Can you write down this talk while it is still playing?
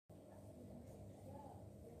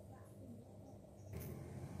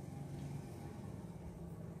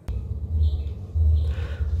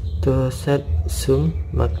To set zoom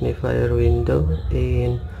magnifier window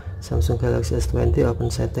in Samsung Galaxy S20,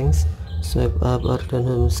 open settings, swipe up or down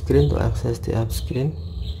home screen to access the app screen,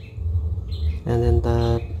 and then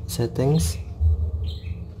tap settings.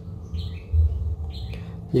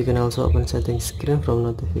 You can also open settings screen from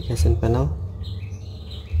notification panel.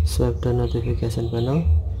 Swipe down notification panel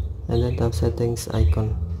and then tap settings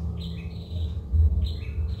icon.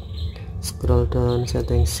 Scroll down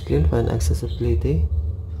settings screen, find accessibility,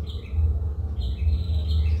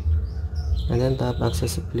 and then tap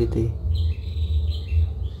accessibility.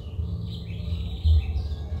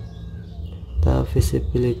 Tap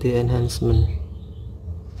visibility enhancement,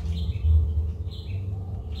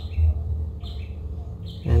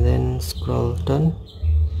 and then scroll down,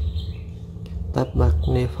 tap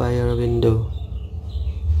magnifier window.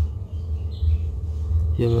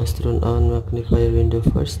 You must turn on magnifier window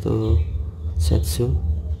first to set zoom.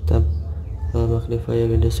 Tap magnifier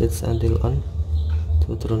window sets until on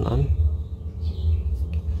to turn on.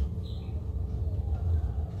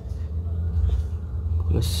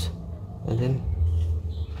 Close, and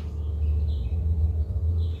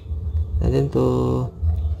then to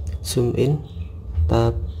zoom in,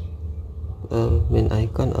 tap main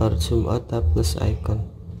icon, or zoom out, tap plus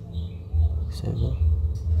icon, example.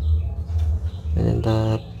 And then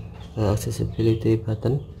tap accessibility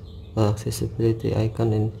button, accessibility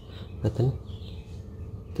icon in button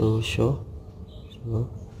to show. So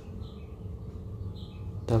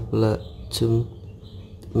tap zoom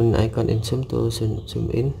main icon in zoom to zoom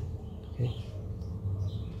in. Okay.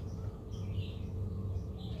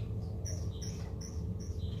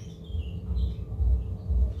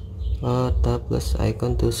 Or tap plus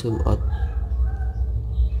icon to zoom out.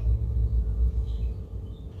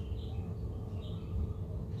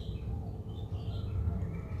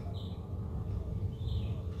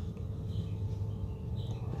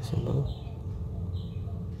 Simple.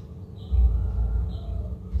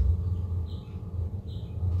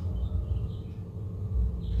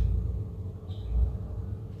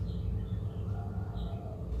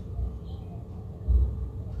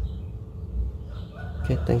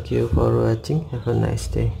 Okay, thank you for watching. Have a nice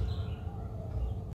day.